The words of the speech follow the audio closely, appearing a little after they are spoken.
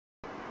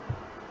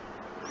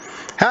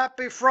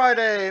Happy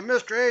Friday,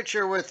 Mr. H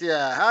here with you.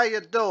 How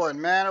you doing,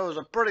 man? It was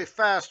a pretty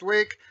fast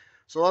week,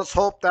 so let's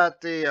hope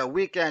that the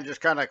weekend just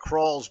kind of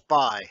crawls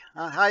by.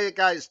 How you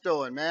guys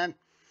doing, man?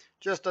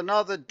 Just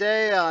another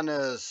day on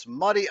this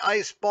muddy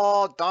ice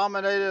ball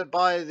dominated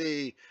by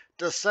the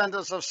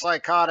descendants of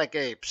psychotic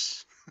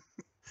apes.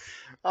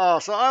 Oh,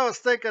 so I was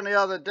thinking the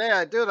other day,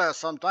 I do that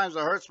sometimes,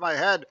 it hurts my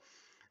head.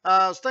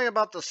 I was thinking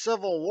about the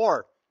Civil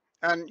War.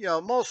 And,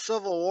 most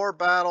Civil War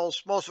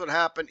battles, most of it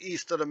happened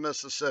east of the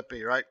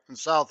Mississippi, right? And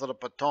south of the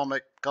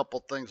Potomac, a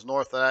couple things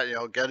north of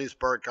that,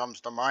 Gettysburg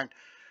comes to mind.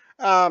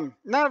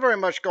 Not very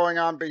much going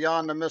on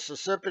beyond the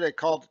Mississippi. They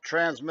called it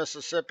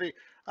Trans-Mississippi.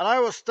 And I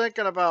was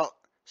thinking about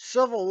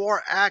Civil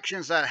War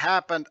actions that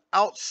happened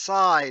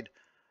outside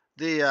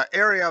the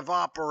area of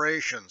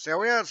operations. Yeah,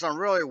 we had some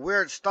really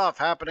weird stuff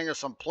happening in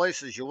some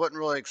places you wouldn't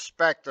really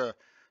expect to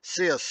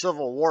see a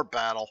Civil War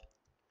battle.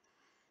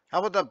 How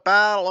about the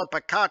Battle of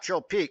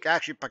Picacho Peak?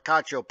 Actually,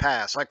 Picacho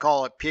Pass. I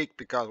call it Peak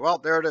because, well,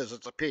 there it is.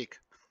 It's a peak.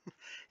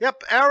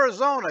 Yep,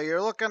 Arizona.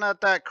 You're looking at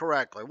that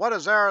correctly. What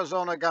has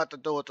Arizona got to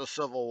do with the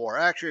Civil War?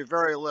 Actually,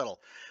 very little.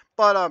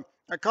 But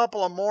a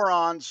couple of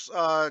morons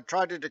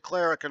tried to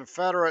declare a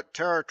Confederate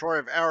territory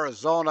of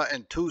Arizona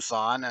in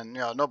Tucson, and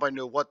nobody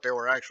knew what they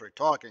were actually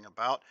talking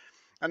about.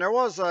 And there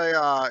was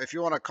if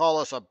you want to call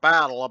this a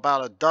battle,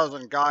 about a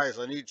dozen guys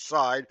on each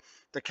side.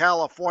 The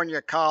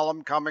California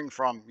column coming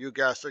from, you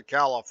guessed it,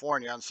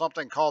 California, and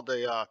something called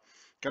the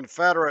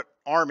Confederate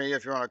Army,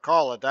 if you want to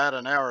call it that,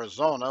 in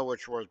Arizona,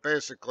 which was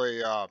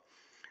basically a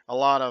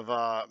lot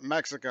of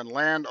Mexican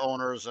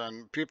landowners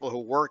and people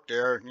who worked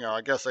there.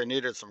 I guess they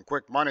needed some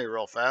quick money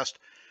real fast.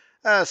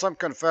 Some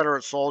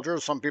Confederate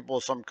soldiers, some people,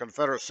 some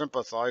Confederate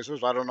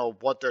sympathizers. I don't know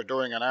what they're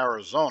doing in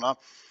Arizona.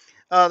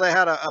 They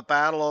had a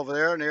battle over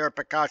there near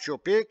Picacho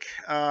Peak,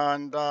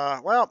 and,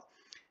 well,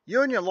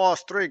 Union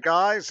lost 3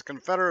 guys,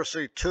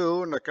 Confederacy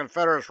 2, and the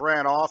Confederates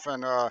ran off,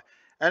 and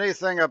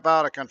anything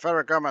about a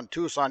Confederate government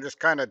in Tucson just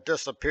kind of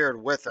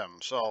disappeared with them.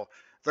 So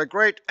the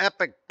great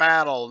epic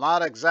battle,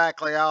 not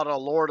exactly out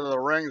of Lord of the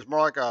Rings,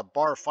 more like a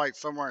bar fight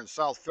somewhere in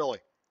South Philly.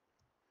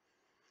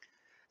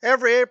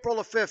 Every April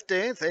the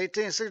 15th,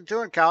 1862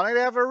 and counting,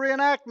 they have a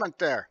reenactment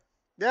there.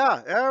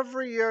 Yeah,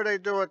 every year they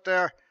do it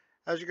there.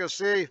 As you can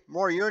see,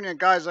 more Union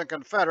guys than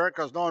Confederate,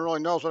 because no one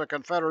really knows what a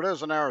Confederate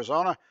is in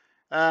Arizona.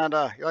 And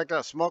you like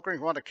that smoke ring?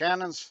 You want the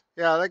cannons?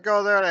 Yeah, they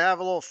go there, they have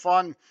a little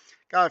fun.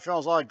 Guy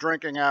feels a lot of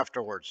drinking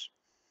afterwards.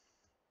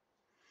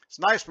 It's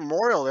a nice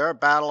memorial there,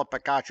 Battle of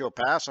Picacho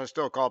Pass. I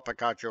still call it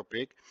Picacho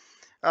Peak.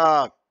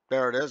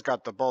 There it is,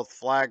 got the both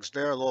flags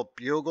there, a little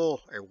bugle,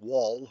 a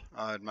wall.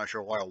 I'm not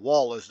sure why a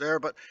wall is there,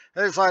 but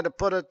they decided to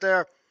put it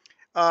there.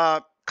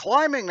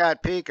 Climbing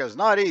that peak is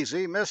not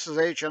easy.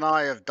 Mrs. H and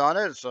I have done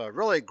it. It's a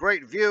really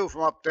great view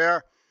from up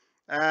there.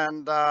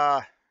 And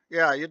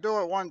yeah, you do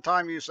it one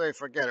time, you say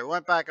forget it.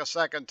 Went back a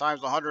second time,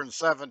 it's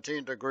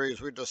 117 degrees.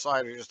 We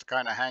decided just to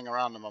kind of hang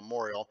around the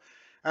memorial.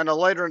 And the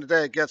later in the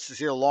day it gets, to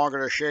see the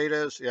longer the shade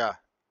is. Yeah,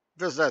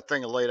 visit that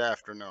thing in late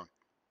afternoon.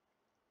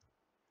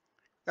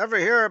 Ever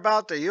hear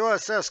about the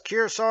USS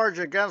Kearsarge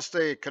against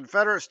the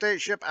Confederate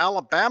state ship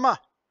Alabama?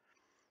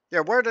 Yeah,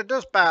 where did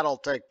this battle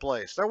take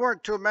place? There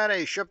weren't too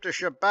many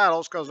ship-to-ship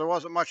battles because there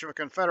wasn't much of a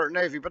Confederate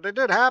Navy, but they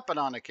did happen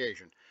on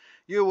occasion.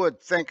 You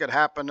would think it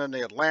happened in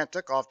the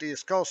Atlantic off the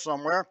East Coast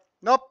somewhere.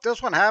 Nope,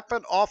 this one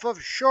happened off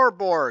of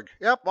Cherbourg.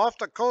 Yep, off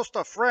the coast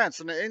of France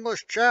in the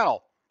English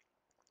Channel.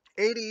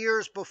 80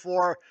 years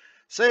before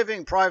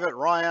Saving Private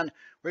Ryan,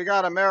 we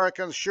got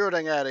Americans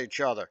shooting at each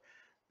other.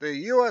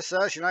 The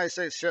USS, United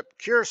States ship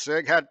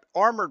Kearsarge, had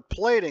armored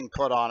plating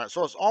put on it,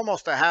 so it's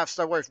almost a half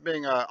step away from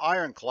being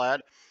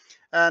ironclad.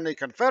 And the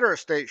Confederate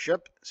state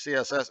ship,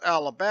 CSS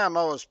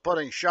Alabama, was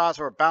putting shots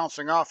that were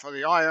bouncing off of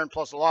the iron,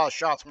 plus a lot of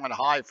shots went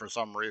high for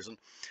some reason.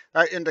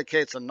 That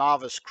indicates a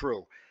novice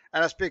crew.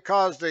 And it's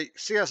because the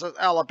CSS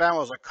Alabama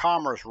was a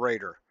commerce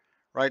raider,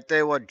 right?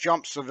 They would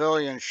jump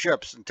civilian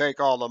ships and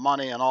take all the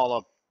money and all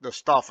of the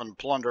stuff and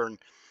plunder and,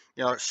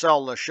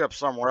 sell the ship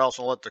somewhere else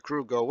and let the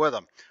crew go with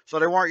them. So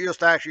they weren't used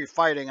to actually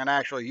fighting an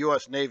actual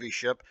U.S. Navy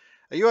ship.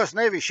 A U.S.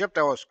 Navy ship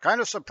that was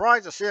kind of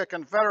surprised to see a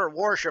Confederate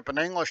warship in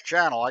the English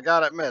Channel. I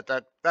gotta admit,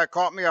 that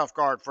caught me off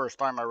guard first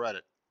time I read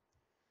it.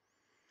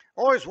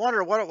 Always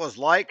wondered what it was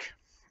like,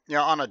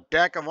 on a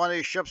deck of one of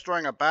these ships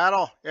during a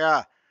battle.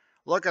 Yeah,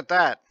 look at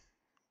that.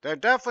 They're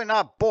definitely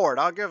not bored,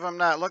 I'll give them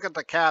that. Look at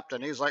the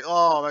captain. He's like,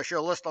 oh, I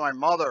should listen to my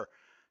mother.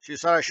 She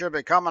said I should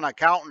become an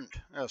accountant.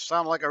 It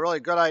sounds like a really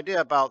good idea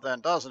about then,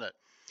 doesn't it?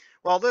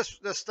 Well, this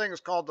thing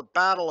is called the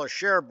Battle of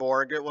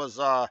Cherbourg. It was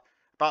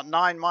about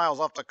 9 miles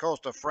off the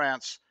coast of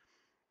France.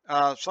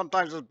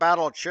 Sometimes it's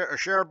Battle of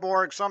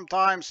Cherbourg,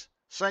 sometimes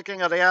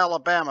sinking of the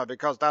Alabama,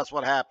 because that's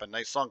what happened.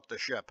 They sunk the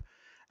ship.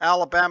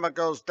 Alabama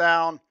goes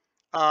down.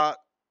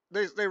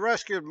 They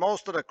rescued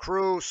most of the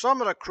crew.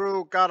 Some of the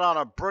crew got on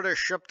a British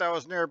ship that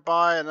was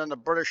nearby, and then the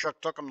British ship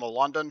took them to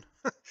London,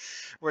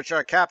 which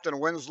Captain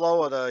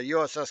Winslow of the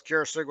USS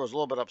Kearsarge was a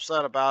little bit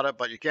upset about it,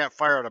 but you can't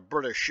fire at a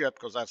British ship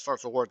because that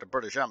starts a war with the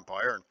British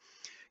Empire. And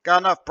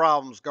got enough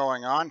problems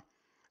going on.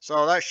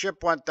 So that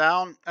ship went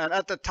down, and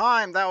at the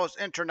time, that was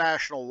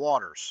international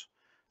waters.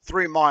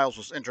 3 miles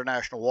was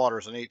international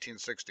waters in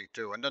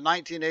 1862. In the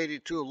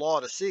 1982 Law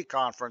of the Sea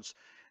Conference,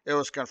 it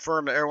was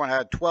confirmed that everyone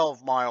had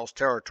 12 miles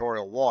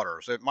territorial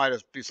waters. It might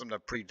be something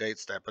that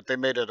predates that, but they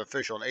made it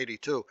official in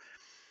 82.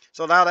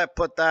 So now that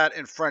put that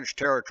in French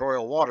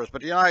territorial waters.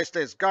 But the United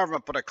States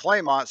government put a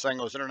claim on it saying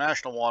it was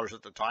international waters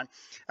at the time.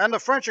 And the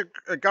French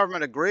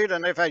government agreed,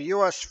 and they've had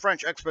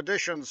U.S.-French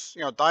expeditions,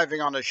 diving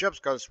on the ships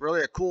because it's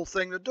really a cool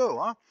thing to do,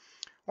 huh?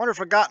 Wonder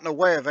if it got in the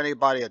way of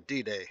anybody at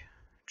D-Day.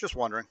 Just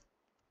wondering.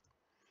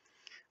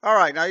 All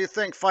right, now you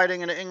think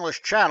fighting in the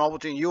English Channel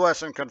between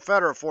U.S. and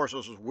Confederate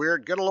forces was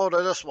weird. Get a load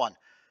of this one.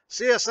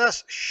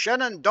 CSS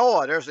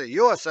Shenandoah. There's the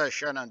USS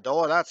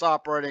Shenandoah. That's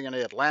operating in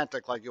the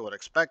Atlantic like you would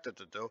expect it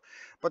to do.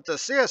 But the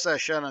CSS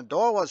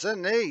Shenandoah was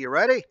in the, you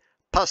ready?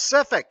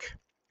 Pacific.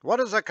 What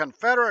is a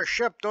Confederate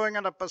ship doing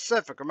in the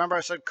Pacific? Remember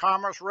I said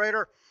commerce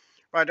raider?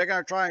 Right, they're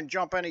going to try and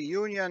jump any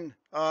Union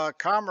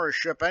commerce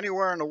ship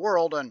anywhere in the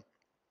world. And,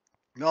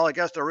 well, I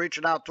guess they're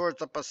reaching out towards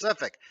the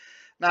Pacific.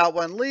 Now,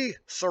 when Lee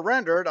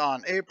surrendered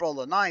on April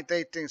the 9th,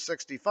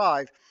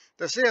 1865,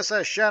 the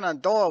CSS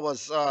Shenandoah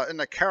was in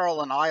the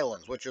Caroline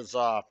Islands, which is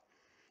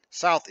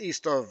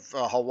southeast of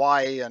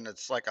Hawaii, and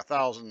it's like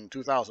 1,000,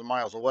 2,000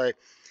 miles away.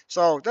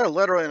 So they're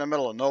literally in the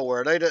middle of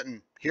nowhere. They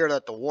didn't hear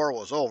that the war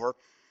was over.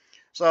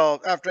 So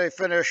after they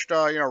finished,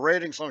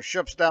 raiding some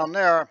ships down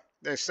there,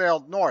 they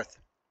sailed north.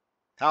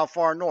 How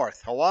far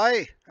north?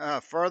 Hawaii?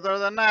 Further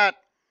than that.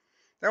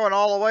 They went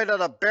all the way to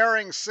the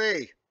Bering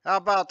Sea. How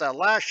about that?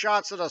 Last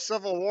shots of the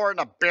Civil War in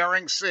the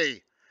Bering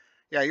Sea.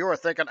 Yeah, you were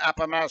thinking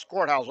Appomattox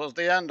Courthouse was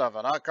the end of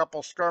it, huh? A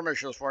couple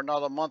skirmishes for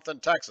another month in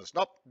Texas.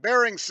 Nope,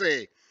 Bering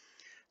Sea.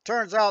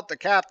 Turns out the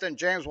captain,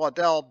 James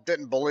Waddell,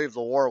 didn't believe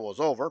the war was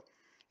over,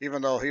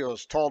 even though he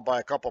was told by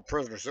a couple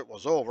prisoners it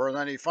was over. And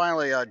then he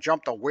finally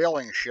jumped a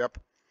whaling ship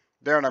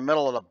there in the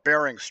middle of the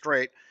Bering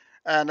Strait,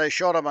 and they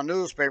showed him a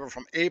newspaper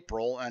from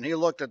April, and he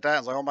looked at that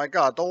and was like, oh my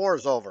God, the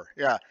war's over.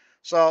 Yeah,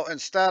 so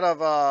instead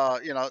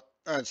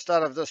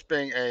of this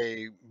being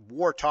a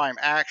wartime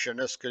action,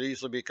 this could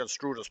easily be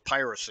construed as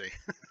piracy.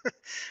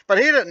 But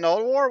he didn't know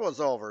the war was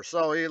over,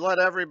 so he let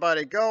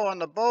everybody go on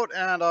the boat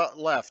and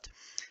left.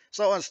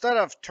 So instead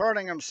of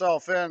turning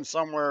himself in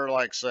somewhere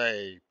like,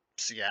 say,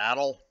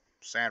 Seattle,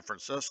 San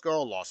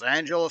Francisco, Los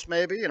Angeles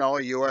maybe, a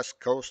U.S.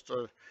 coast.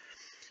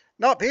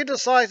 Nope, he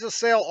decides to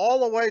sail all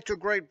the way to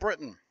Great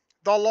Britain.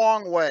 The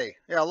long way.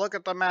 Yeah, look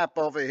at the map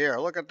over here.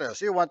 Look at this.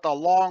 He went the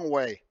long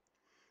way.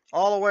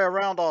 All the way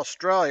around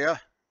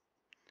Australia.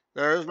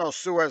 There is no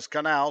Suez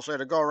Canal, so he had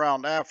to go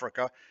around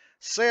Africa.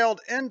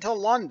 Sailed into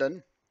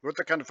London with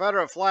the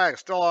Confederate flag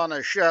still on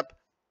his ship.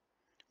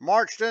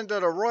 Marched into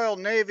the Royal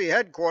Navy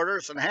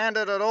headquarters and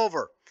handed it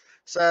over.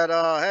 Said,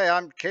 hey,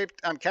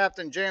 I'm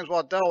Captain James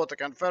Waddell with the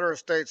Confederate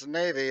States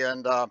Navy,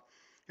 and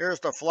here's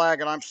the flag,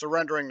 and I'm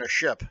surrendering the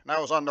ship. And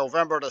that was on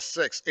November the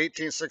 6th,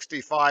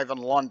 1865 in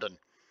London.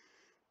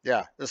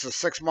 Yeah, this is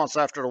 6 months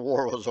after the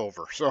war was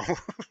over, so...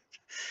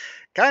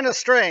 Kind of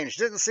strange.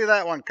 Didn't see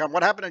that one come.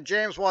 What happened to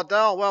James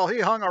Waddell? Well, he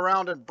hung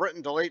around in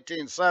Britain till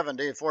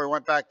 1870 before he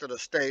went back to the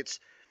States.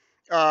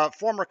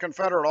 Former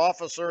Confederate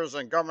officers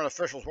and government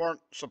officials weren't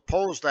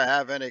supposed to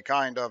have any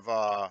kind of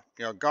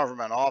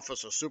government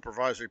office or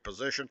supervisory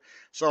position.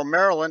 So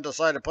Maryland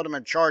decided to put him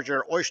in charge of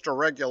their oyster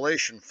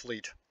regulation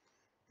fleet.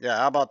 Yeah,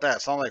 how about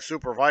that? Sounds like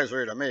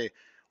supervisory to me.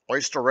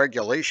 Oyster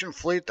regulation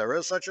fleet? There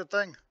is such a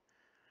thing?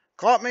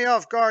 Caught me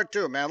off guard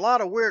too, man. A lot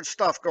of weird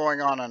stuff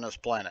going on this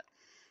planet.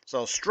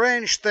 So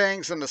strange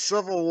things in the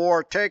Civil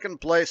War taking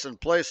place in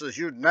places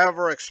you'd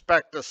never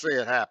expect to see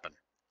it happen.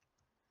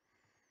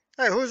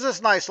 Hey, who's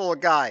this nice little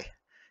guy?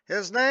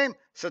 His name?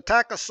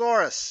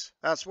 Psittacosaurus.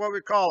 That's what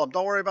we call him.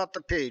 Don't worry about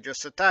the P,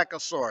 just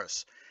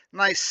Psittacosaurus.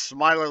 Nice,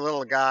 smiley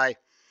little guy.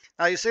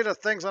 Now, you see the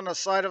things on the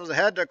side of his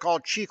head? They're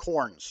called cheek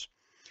horns.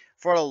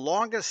 For the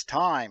longest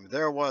time,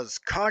 there was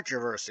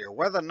controversy of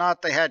whether or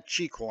not they had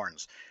cheek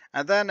horns.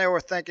 And then they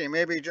were thinking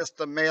maybe just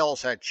the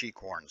males had cheek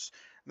horns.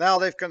 Now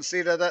they've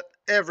conceded that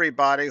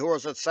everybody who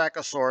was at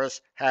Psittacosaurus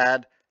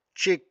had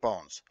cheek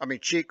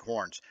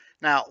horns.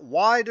 Now,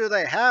 why do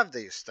they have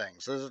these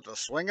things? Is it to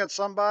swing at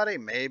somebody?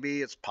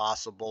 Maybe, it's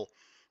possible.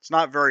 It's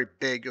not very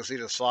big. You'll see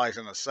the size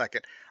in a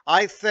second.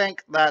 I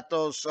think that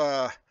those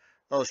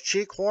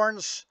cheek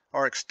horns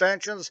are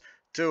extensions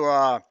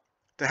to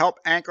help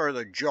anchor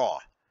the jaw.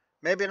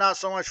 Maybe not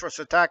so much for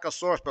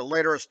Psittacosaurus, but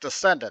later its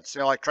descendants,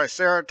 like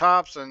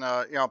Triceratops and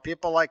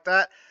people like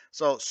that.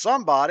 So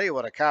somebody,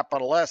 with a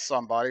capital S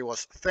somebody,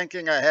 was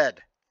thinking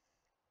ahead.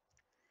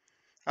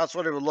 That's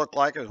what it would look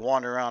like as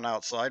wandering around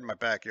outside my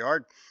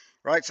backyard.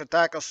 Right,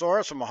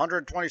 Psittacosaurus from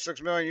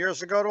 126 million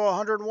years ago to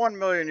 101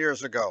 million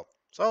years ago.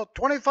 So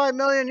 25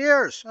 million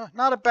years.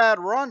 Not a bad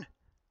run.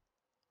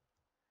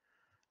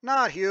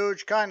 Not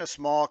huge, kind of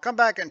small. Come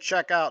back and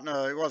check out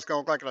what's going to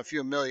look like in a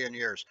few million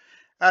years.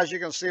 As you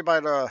can see by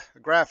the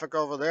graphic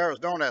over there,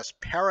 it's known as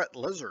parrot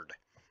lizard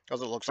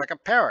because it looks like a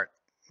parrot.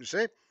 You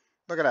see?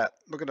 Look at that.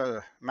 Look at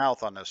the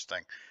mouth on this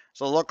thing.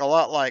 So it'll look a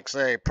lot like,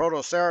 say,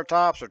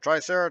 Protoceratops or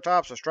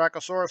Triceratops or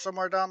Styracosaurus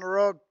somewhere down the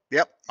road.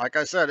 Yep, like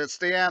I said, it's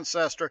the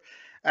ancestor.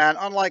 And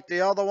unlike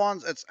the other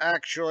ones, it's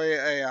actually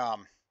a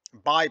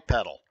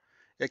bipedal.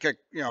 It could,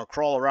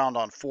 crawl around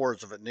on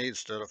fours if it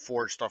needs to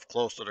forge stuff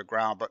close to the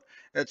ground, but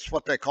it's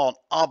what they call an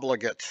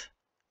obligate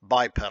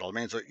bipedal. It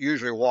means it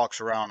usually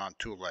walks around on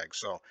two legs.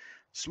 So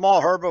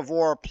small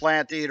herbivore,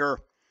 plant eater,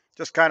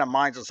 just kind of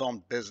minds its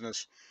own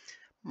business.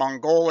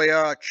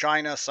 Mongolia,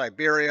 China,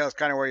 Siberia is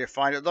kind of where you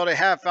find it, though they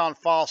have found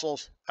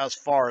fossils as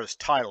far as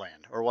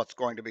Thailand, or what's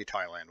going to be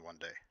Thailand one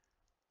day.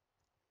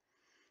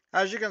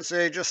 As you can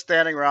see, just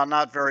standing around,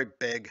 not very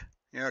big.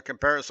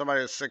 Compare it to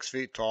somebody who's 6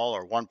 feet tall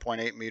or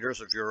 1.8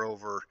 meters if you're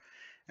over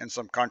in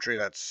some country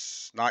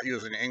that's not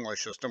using the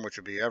English system, which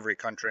would be every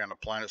country on the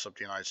planet except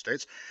the United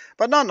States.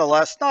 But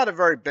nonetheless, not a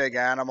very big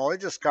animal.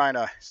 It's not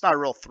a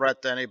real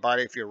threat to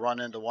anybody if you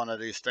run into one of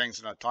these things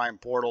in a time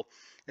portal.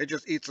 It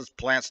just eats its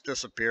plants,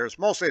 disappears.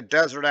 Mostly a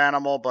desert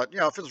animal, but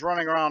if it's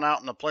running around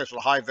out in a place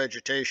with high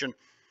vegetation,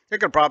 it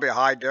could probably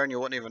hide there and you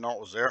wouldn't even know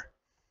it was there.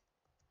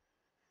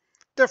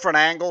 Different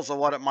angles of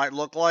what it might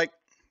look like.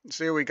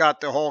 See, we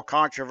got the whole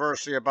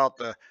controversy about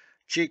the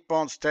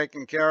cheekbones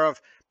taken care of.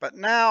 But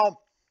now,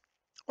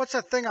 what's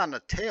that thing on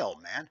the tail,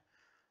 man?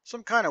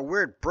 Some kind of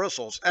weird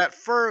bristles. At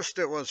first,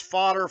 it was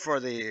fodder for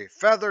the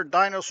feathered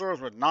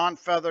dinosaurs with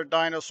non-feathered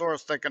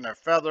dinosaurs, thinking they're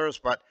feathers,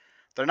 but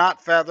they're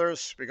not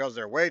feathers because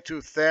they're way too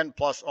thin,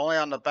 plus only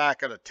on the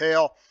back of the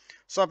tail.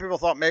 Some people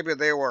thought maybe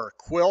they were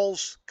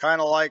quills,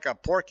 kind of like a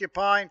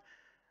porcupine,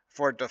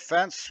 for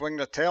defense, swing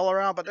the tail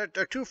around, but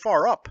they're too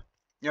far up.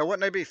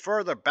 Wouldn't they be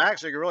further back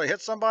so you could really hit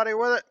somebody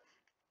with it?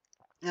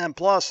 And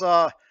plus,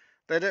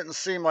 they didn't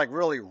seem like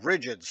really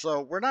rigid,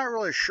 so we're not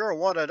really sure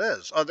what it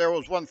is. There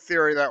was one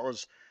theory that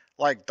was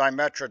like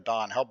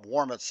Dimetrodon, helped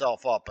warm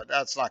itself up, but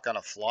that's not going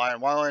to fly.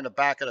 And why only in the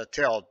back of the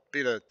tail? It'd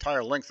be the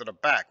entire length of the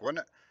back, wouldn't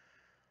it?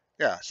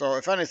 Yeah, so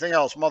if anything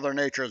else, Mother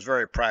Nature is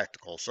very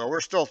practical. So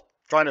we're still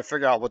trying to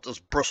figure out what this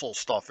bristle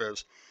stuff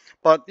is.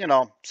 But,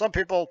 some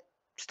people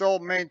still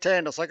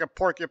maintain it's like a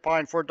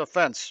porcupine for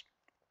defense.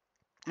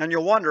 And you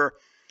wonder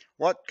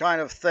what kind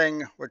of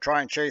thing would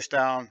try and chase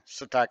down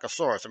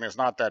Psittacosaurus. I mean, it's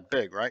not that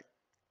big, right?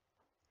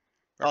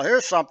 Well,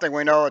 here's something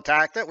we know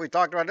attacked it. We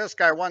talked about this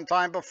guy one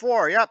time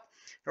before. Yep,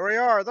 here we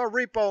are, the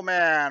Repo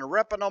Man,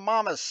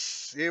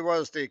 Repenomamus. He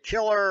was the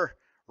killer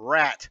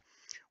rat.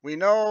 We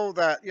know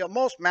that,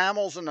 most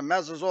mammals in the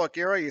Mesozoic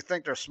era, you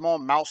think they're small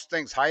mouse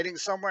things hiding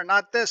somewhere.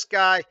 Not this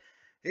guy.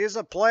 He's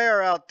a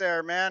player out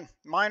there, man.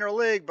 Minor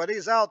league, but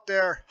he's out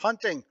there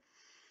hunting.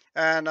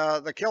 And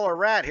the killer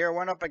rat here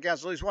went up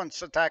against at least one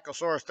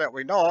Psittacosaurus that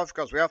we know of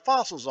because we have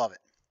fossils of it.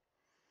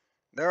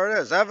 There it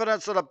is,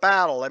 evidence of the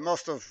battle. They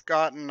must have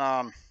gotten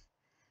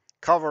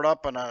covered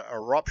up in an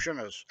eruption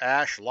as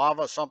ash,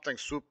 lava, something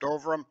swooped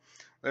over them.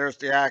 There's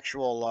the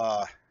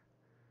actual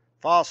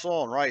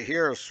fossil, and right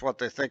here is what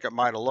they think it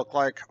might have looked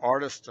like.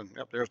 Artist, and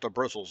yep, there's the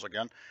bristles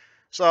again.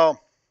 So,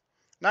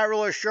 not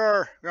really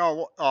sure,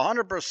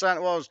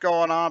 100% what was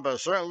going on, but it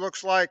certainly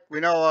looks like we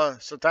know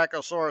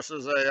Psittacosaurus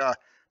is a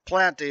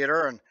plant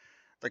eater, and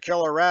the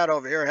killer rat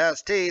over here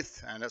has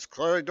teeth, and it's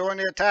clearly doing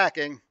the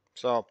attacking.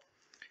 So,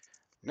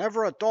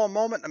 never a dull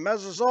moment in the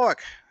Mesozoic.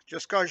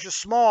 Just because you're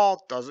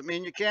small doesn't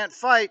mean you can't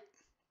fight.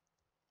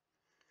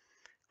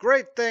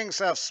 Great things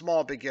have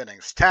small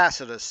beginnings.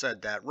 Tacitus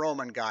said that.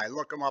 Roman guy.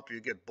 Look him up, you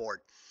get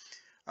bored.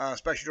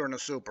 Especially during the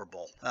Super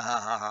Bowl.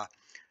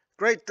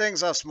 Great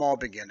things have small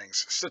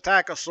beginnings.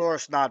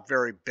 Psittacosaurus, not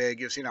very big.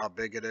 You've seen how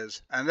big it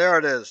is. And there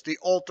it is, the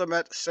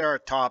ultimate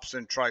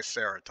ceratopsin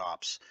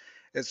triceratops.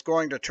 It's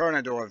going to turn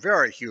into a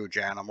very huge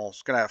animal.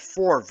 It's going to have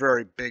 4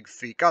 very big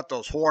feet. Got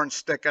those horns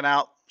sticking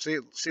out. See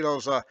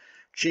those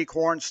cheek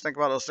horns? Think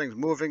about those things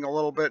moving a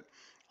little bit.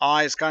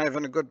 Eyes kind of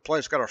in a good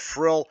place. Got a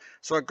frill.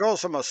 So it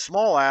goes from a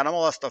small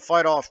animal that's to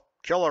fight off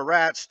killer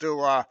rats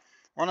to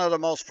one of the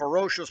most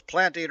ferocious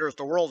plant eaters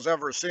the world's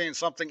ever seen.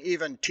 Something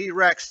even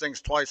T-Rex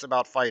thinks twice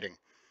about fighting.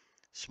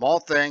 Small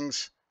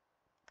things,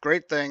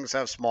 great things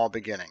have small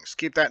beginnings.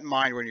 Keep that in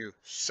mind when you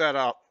set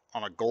out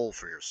on a goal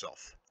for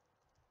yourself.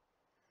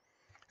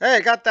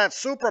 Hey, got that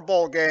Super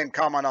Bowl game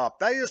coming up.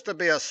 That used to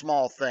be a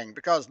small thing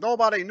because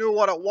nobody knew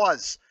what it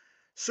was.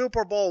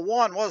 Super Bowl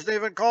I wasn't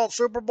even called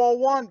Super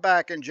Bowl I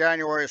back in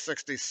January of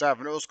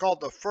 '67. It was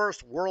called the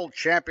first World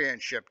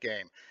Championship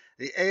game.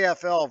 The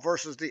AFL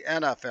versus the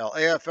NFL.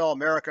 AFL,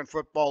 American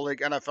Football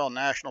League, NFL,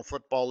 National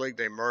Football League.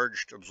 They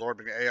merged,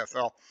 absorbing the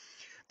AFL.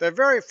 The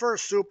very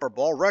first Super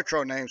Bowl,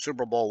 retro named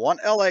Super Bowl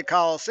I, LA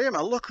Coliseum.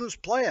 And look who's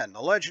playing.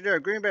 The legendary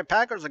Green Bay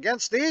Packers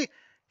against the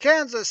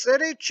Kansas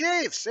City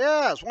Chiefs.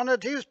 Yeah, it's one of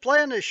the teams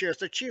playing this year. It's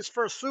the Chiefs'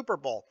 first Super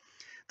Bowl.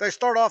 They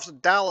start off as the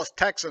Dallas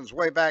Texans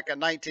way back in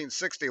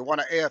 1960, won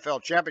an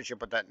AFL championship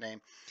with that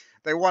name.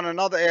 They won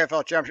another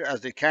AFL championship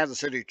as the Kansas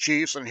City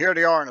Chiefs, and here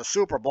they are in a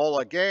Super Bowl,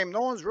 a game no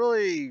one's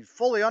really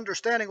fully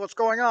understanding what's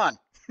going on.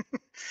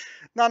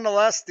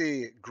 Nonetheless,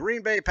 the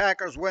Green Bay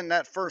Packers win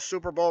that first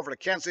Super Bowl over the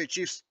Kansas City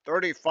Chiefs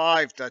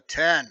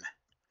 35-10.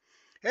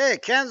 Hey,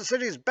 Kansas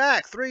City's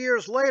back 3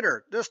 years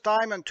later, this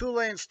time in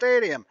Tulane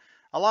Stadium.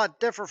 A lot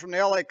different from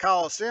the LA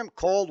Coliseum.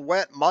 Cold,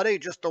 wet, muddy,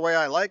 just the way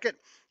I like it.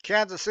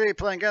 Kansas City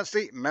playing against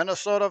the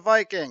Minnesota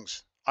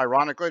Vikings.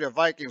 Ironically, the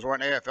Vikings were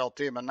an AFL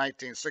team in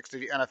 1960.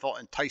 The NFL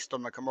enticed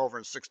them to come over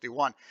in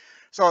 61.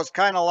 So it's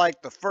kind of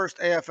like the first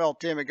AFL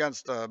team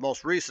against the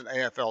most recent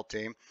AFL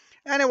team.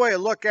 Anyway,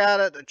 look at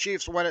it. The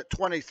Chiefs win it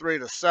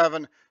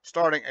 23-7,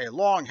 starting a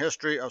long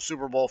history of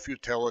Super Bowl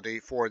futility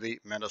for the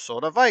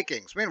Minnesota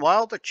Vikings.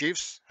 Meanwhile, the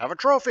Chiefs have a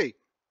trophy.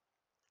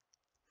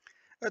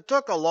 It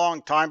took a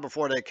long time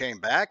before they came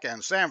back,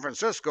 and San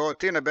Francisco, a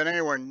team that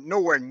had been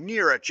nowhere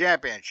near a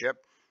championship,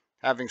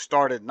 having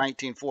started in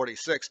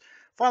 1946,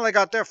 finally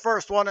got their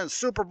first one in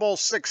Super Bowl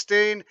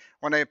 16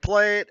 when they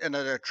played in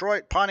the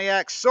Detroit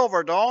Pontiac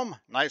Silverdome,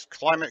 nice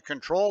climate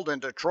controlled in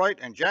Detroit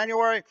in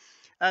January,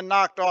 and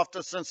knocked off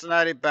the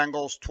Cincinnati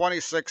Bengals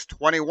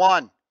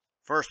 26-21.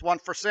 First one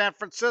for San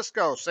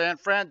Francisco. San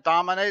Fran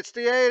dominates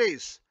the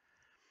 80s.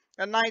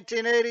 In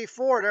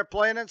 1984, they're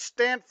playing in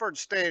Stanford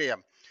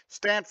Stadium.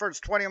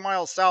 Stanford's 20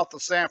 miles south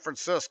of San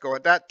Francisco.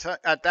 At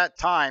that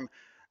time,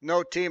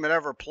 no team had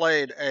ever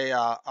played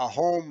a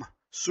home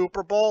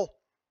Super Bowl,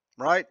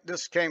 right?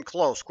 This came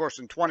close. Of course,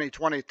 in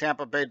 2020,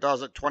 Tampa Bay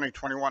does it.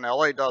 2021,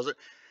 LA does it.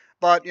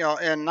 But, you know,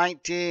 in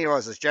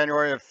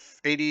January of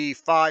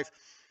 85,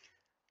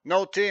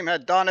 no team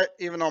had done it,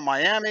 even though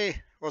Miami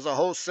was a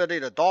host city.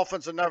 The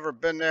Dolphins had never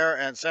been there,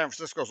 and San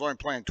Francisco was only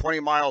playing 20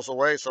 miles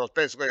away, so it's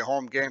basically a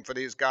home game for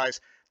these guys.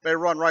 They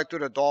run right through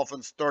the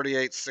Dolphins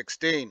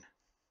 38-16.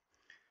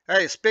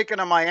 Hey, speaking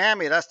of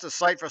Miami, that's the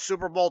site for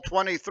Super Bowl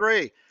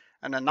 23,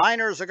 and the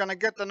Niners are going to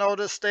get to know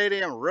this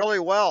stadium really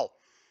well.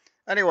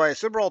 Anyway,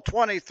 Super Bowl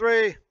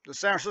 23, the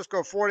San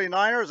Francisco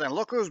 49ers, and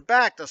look who's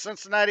back. The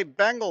Cincinnati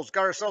Bengals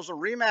got ourselves a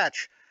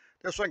rematch.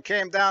 This one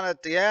came down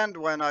at the end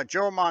when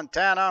Joe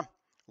Montana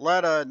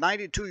led a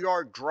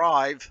 92-yard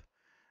drive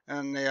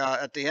and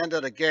at the end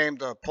of the game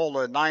to pull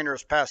the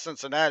Niners past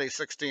Cincinnati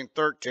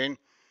 16-13.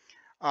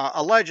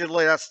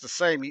 Allegedly, that's the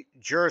same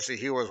jersey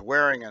he was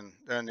wearing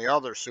in the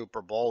other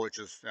Super Bowl, which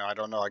is, I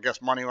don't know, I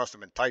guess money must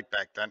have been tight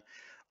back then.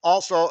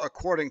 Also,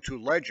 according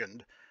to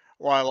legend,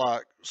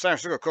 while San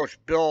Francisco coach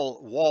Bill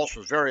Walsh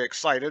was very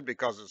excited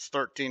because it's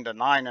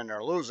 13-9 and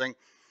they're losing,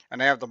 and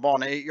they have the ball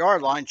on the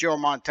 8-yard line, Joe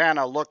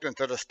Montana looked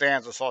into the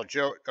stands and saw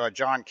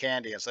John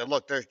Candy and said,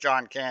 "Look, there's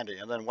John Candy,"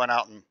 and then went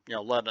out and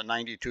led a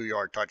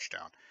 92-yard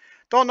touchdown.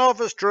 Don't know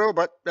if it's true,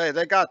 but hey,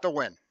 they got the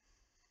win.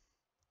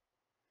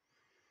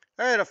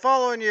 Hey, the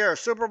following year,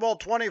 Super Bowl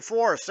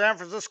 24, San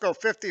Francisco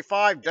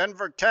 55,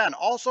 Denver 10.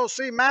 Also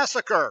see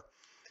Massacre.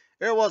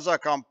 It was a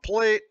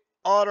complete,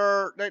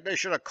 utter, they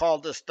should have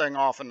called this thing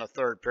off in the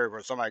third period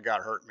when somebody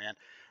got hurt, man.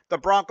 The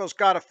Broncos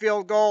got a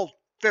field goal,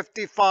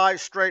 55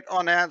 straight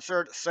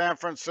unanswered, San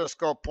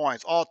Francisco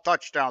points. All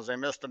touchdowns, they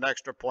missed an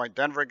extra point.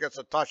 Denver gets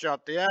a touchdown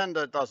at the end,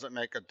 it doesn't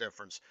make a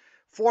difference.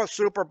 Fourth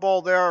Super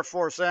Bowl there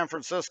for San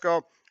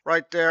Francisco,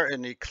 right there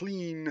in the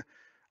clean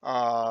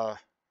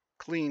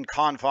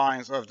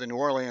confines of the New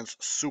Orleans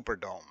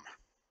Superdome.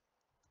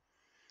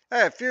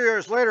 Hey, a few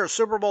years later,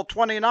 Super Bowl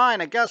 29,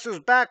 and guess who's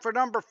back for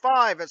number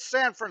 5? It's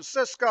San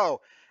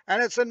Francisco,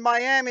 and it's in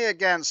Miami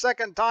again,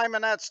 second time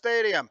in that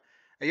stadium.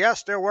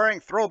 Yes, they're wearing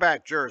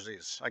throwback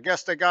jerseys. I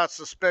guess they got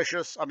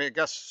superstitious.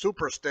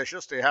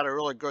 They had a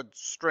really good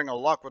string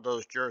of luck with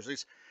those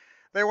jerseys.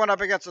 They went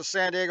up against the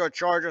San Diego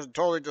Chargers and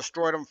totally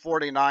destroyed them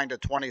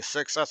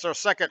 49-26. That's their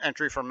second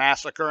entry for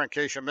Massacre, in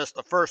case you missed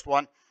the first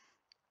one.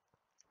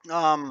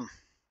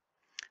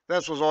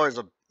 This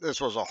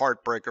was a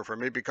heartbreaker for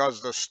me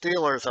because the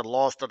Steelers had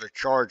lost to the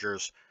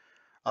Chargers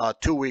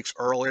 2 weeks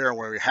earlier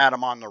when we had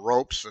them on the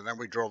ropes, and then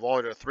we drove all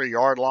the way to the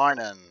 3-yard line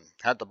and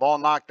had the ball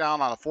knocked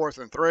down on a 4th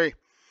and 3.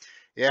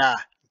 Yeah,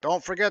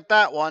 don't forget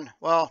that one.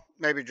 Well,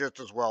 maybe just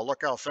as well.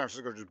 Look how San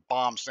Francisco just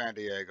bombed San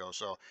Diego.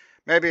 So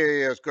maybe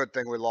it's a good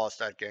thing we lost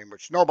that game,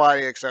 which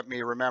nobody except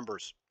me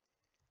remembers.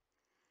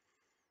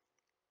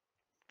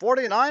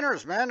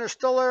 49ers, man, they're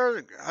still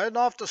there heading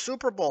off to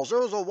Super Bowls. It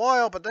was a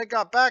while, but they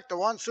got back to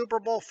one. Super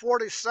Bowl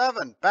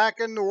 47 back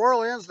in New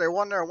Orleans. They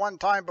won there one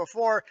time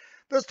before.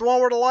 This is the one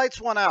where the lights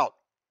went out.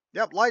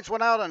 Yep, lights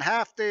went out in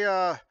half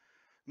the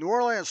New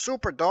Orleans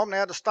Superdome. They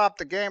had to stop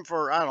the game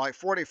for, like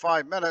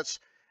 45 minutes,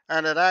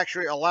 and it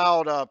actually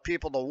allowed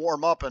people to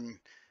warm up, and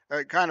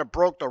it kind of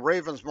broke the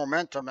Ravens'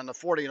 momentum, and the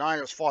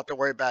 49ers fought their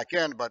way back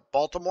in. But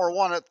Baltimore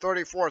won it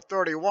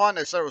 34-31.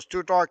 They said it was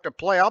too dark to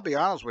play. I'll be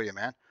honest with you,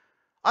 man.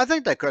 I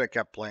think they could have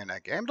kept playing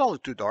that game. Don't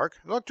look too dark.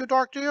 Does it look too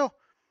dark to you?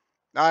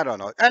 I don't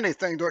know.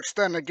 Anything to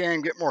extend the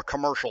game, get more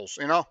commercials,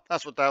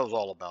 That's what that was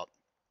all about.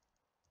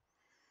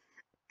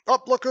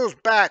 Oh, look who's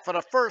back for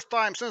the first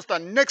time since the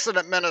Nixon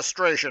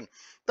administration.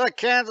 The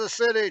Kansas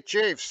City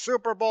Chiefs,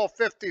 Super Bowl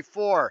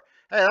 54.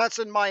 Hey, that's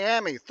in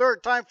Miami.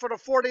 Third time for the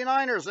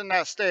 49ers in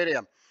that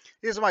stadium.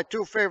 These are my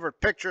two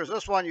favorite pictures.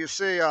 This one you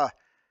see how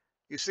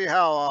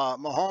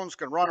Mahomes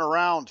can run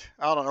around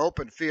out on an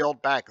open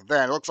field back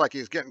then. It looks like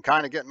he's getting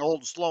old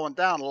and slowing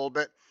down a little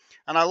bit.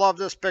 And I love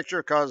this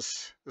picture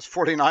because this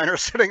 49er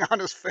sitting on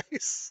his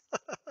face.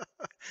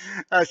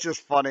 That's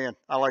just funny. And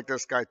I like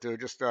this guy too.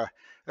 Just,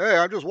 hey,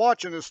 I'm just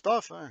watching this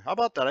stuff. How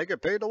about that? I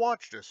get paid to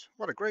watch this.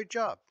 What a great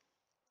job.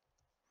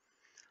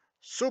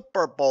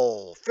 Super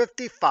Bowl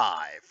 55.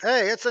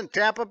 Hey, it's in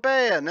Tampa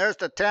Bay, and there's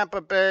the Tampa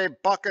Bay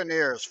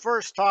Buccaneers.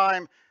 First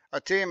time a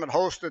team had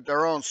hosted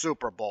their own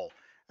Super Bowl.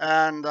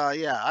 And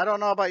yeah, I don't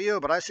know about you,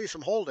 but I see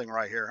some holding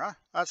right here, huh?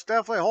 That's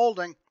definitely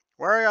holding.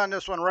 Where are you on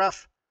this one,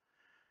 ref?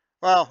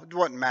 Well, it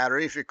wouldn't matter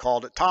if you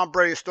called it. Tom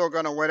Brady's still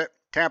going to win it.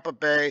 Tampa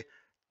Bay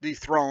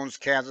dethrones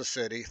Kansas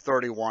City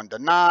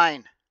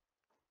 31-9.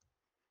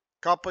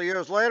 Couple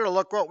years later,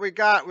 look what we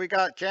got. We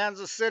got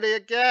Kansas City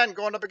again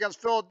going up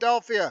against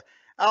Philadelphia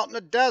out in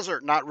the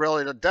desert. Not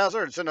really the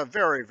desert. It's in a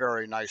very,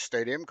 very nice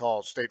stadium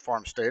called State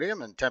Farm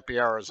Stadium in Tempe,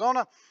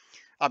 Arizona.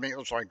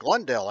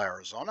 Glendale,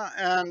 Arizona.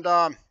 And,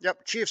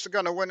 yep, Chiefs are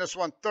going to win this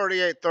one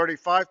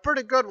 38-35.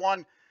 Pretty good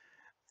one.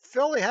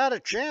 Philly had a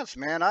chance,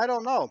 man. I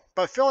don't know.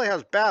 But Philly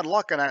has bad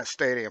luck in that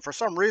stadium. For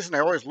some reason, they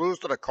always lose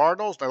to the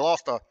Cardinals. They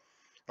lost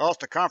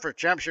a conference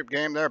championship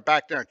game there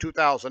back there in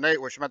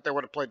 2008, which meant they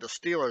would have played the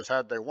Steelers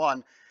had they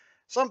won.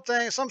 Some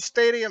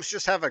stadiums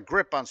just have a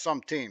grip on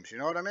some teams, you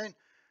know what I mean?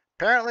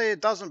 Apparently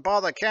it doesn't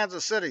bother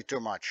Kansas City too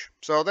much.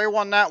 So they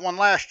won that one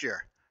last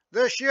year.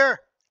 This year,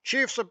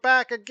 Chiefs are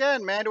back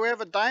again, man. Do we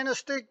have a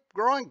dynasty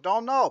growing?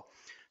 Don't know.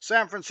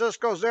 San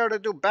Francisco's there to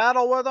do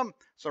battle with them.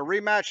 It's a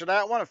rematch of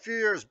that one a few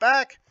years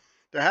back.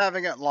 They're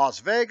having it in Las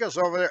Vegas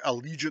over there,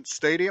 Allegiant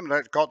Stadium.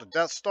 They call it the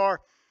Death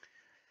Star.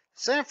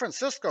 San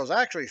Francisco's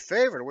actually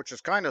favored, which is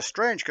kind of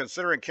strange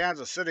considering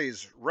Kansas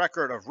City's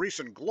record of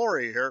recent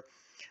glory here.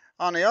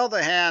 On the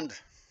other hand,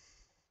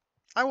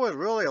 I would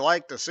really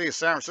like to see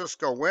San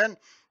Francisco win,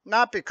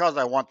 not because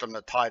I want them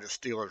to tie the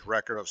Steelers'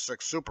 record of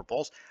 6 Super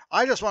Bowls.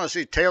 I just want to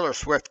see Taylor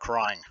Swift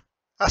crying.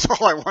 That's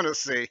all I want to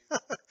see.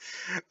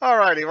 All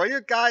righty, well,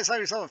 you guys have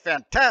yourself a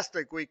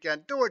fantastic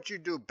weekend. Do what you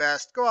do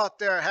best. Go out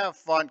there, have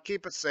fun,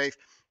 keep it safe.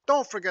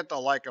 Don't forget to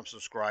like and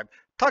subscribe.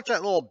 Touch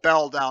that little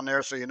bell down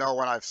there so you know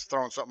when I've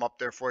thrown something up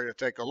there for you to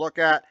take a look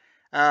at.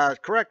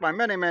 Correct my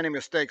many, many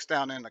mistakes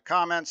down in the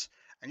comments.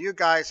 And you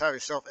guys have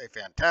yourself a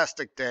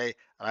fantastic day,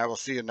 and I will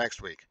see you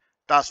next week.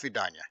 Das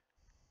Vidania.